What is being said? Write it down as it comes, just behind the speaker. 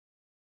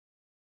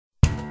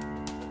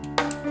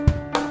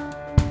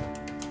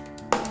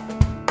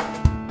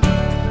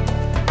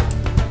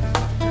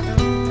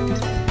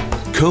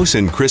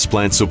Kosan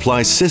Crisplant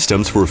supplies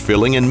systems for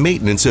filling and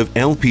maintenance of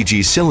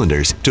LPG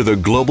cylinders to the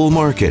global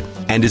market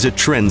and is a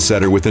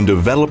trendsetter within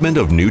development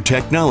of new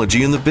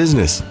technology in the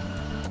business.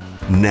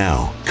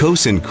 Now,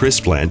 Kosan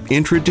Crisplant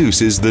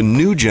introduces the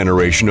new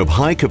generation of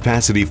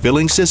high-capacity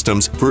filling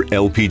systems for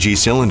LPG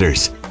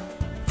cylinders,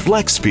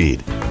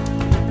 FLEXSPEED.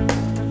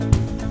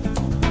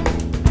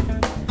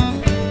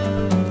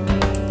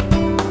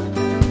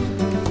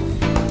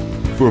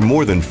 For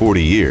more than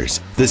 40 years,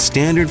 the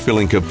standard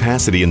filling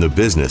capacity in the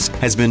business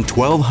has been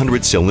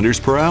 1,200 cylinders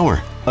per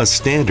hour, a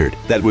standard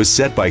that was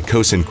set by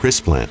Kosan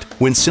Crisplant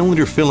when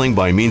cylinder filling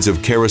by means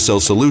of carousel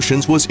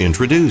solutions was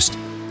introduced.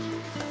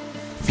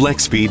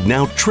 FLEXSPEED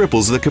now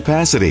triples the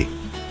capacity.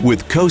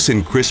 With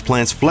Kosan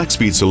Crisplant's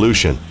FLEXSPEED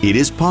solution, it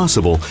is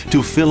possible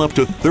to fill up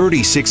to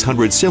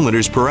 3,600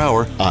 cylinders per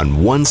hour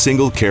on one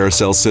single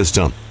carousel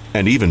system,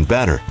 and even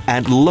better,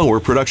 at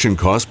lower production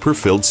cost per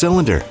filled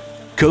cylinder.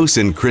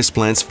 Kosan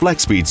Crisplant's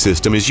FLEXSPEED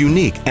system is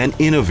unique and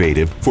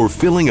innovative for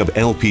filling of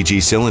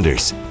LPG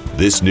cylinders.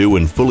 This new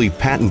and fully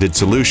patented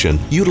solution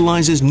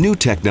utilizes new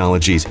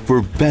technologies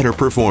for better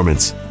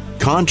performance.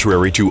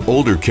 Contrary to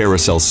older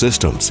carousel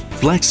systems,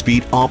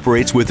 FLEXSPEED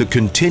operates with a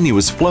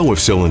continuous flow of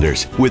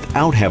cylinders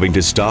without having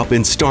to stop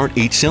and start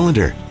each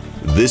cylinder.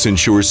 This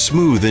ensures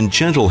smooth and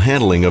gentle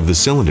handling of the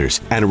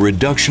cylinders and a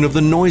reduction of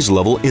the noise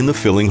level in the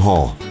filling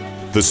hall.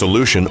 The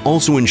solution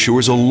also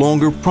ensures a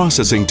longer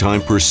processing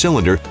time per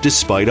cylinder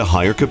despite a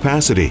higher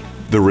capacity.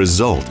 The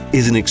result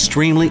is an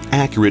extremely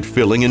accurate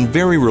filling and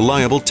very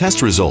reliable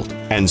test result,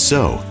 and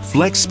so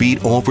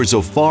FLEXSPEED offers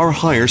a far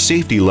higher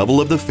safety level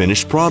of the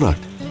finished product.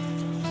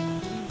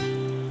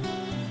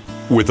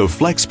 With a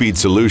FLEXSPEED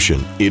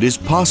solution, it is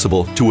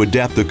possible to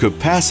adapt the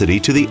capacity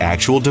to the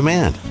actual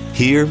demand,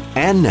 here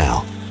and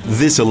now.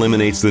 This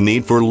eliminates the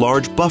need for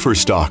large buffer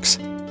stocks.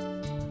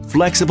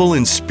 Flexible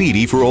and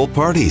speedy for all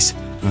parties.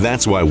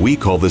 That's why we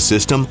call the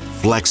system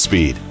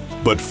FLEXSPEED.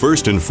 But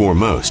first and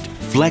foremost,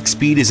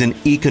 FLEXSPEED is an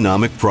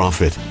economic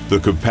profit. The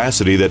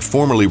capacity that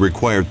formerly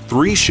required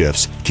 3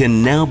 shifts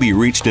can now be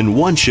reached in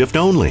 1 shift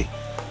only.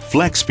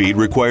 FLEXSPEED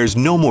requires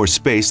no more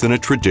space than a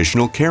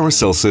traditional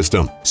carousel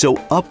system, so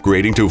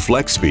upgrading to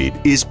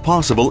FLEXSPEED is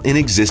possible in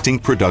existing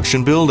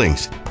production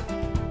buildings.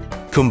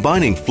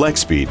 Combining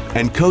FLEXSPEED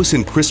and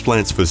Kosan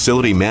Crisplant's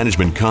facility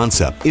management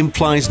concept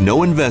implies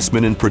no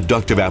investment in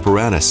productive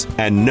apparatus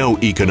and no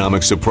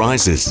economic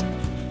surprises.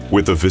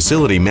 With the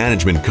facility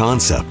management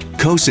concept,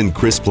 Kosan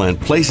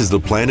Crisplant places the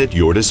plant at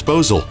your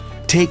disposal,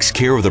 takes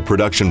care of the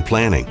production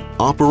planning,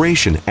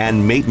 operation,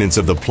 and maintenance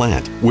of the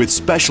plant with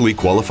specially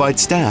qualified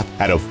staff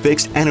at a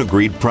fixed and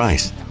agreed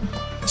price.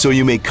 So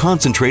you may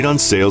concentrate on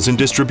sales and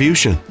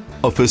distribution.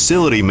 A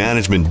facility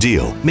management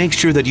deal makes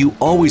sure that you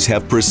always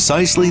have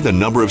precisely the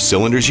number of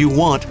cylinders you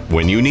want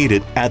when you need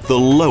it at the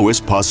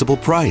lowest possible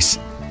price.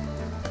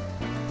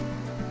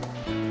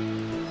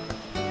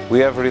 We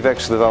have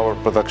reduced our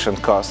production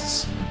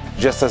costs.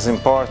 Just as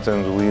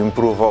important, we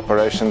improve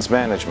operations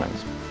management.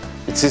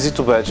 It's easy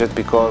to budget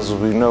because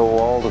we know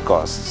all the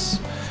costs,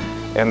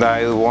 and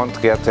I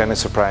won't get any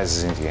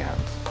surprises in the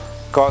end.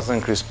 Kosan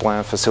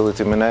Crisplant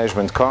facility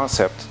management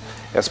concept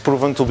has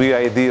proven to be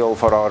ideal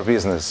for our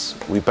business.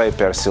 We pay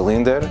per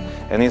cylinder,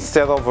 and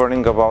instead of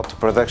worrying about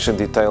production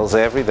details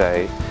every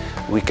day,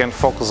 we can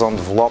focus on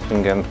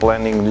developing and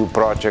planning new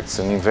projects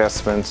and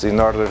investments in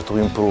order to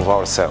improve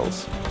our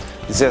sales.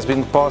 This has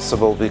been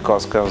possible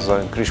because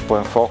Kosan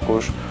Crisplant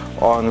focus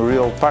on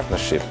real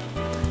partnership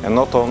and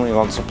not only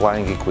on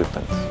supplying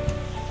equipment.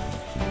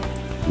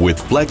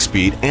 With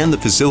FLEXSPEED and the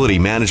facility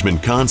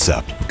management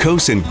concept,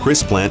 Kosan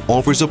Crisplant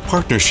offers a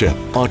partnership,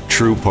 a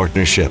true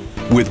partnership.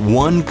 With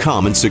one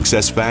common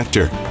success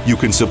factor, you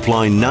can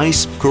supply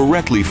nice,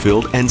 correctly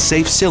filled and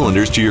safe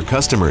cylinders to your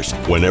customers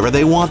whenever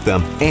they want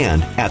them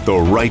and at the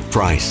right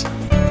price.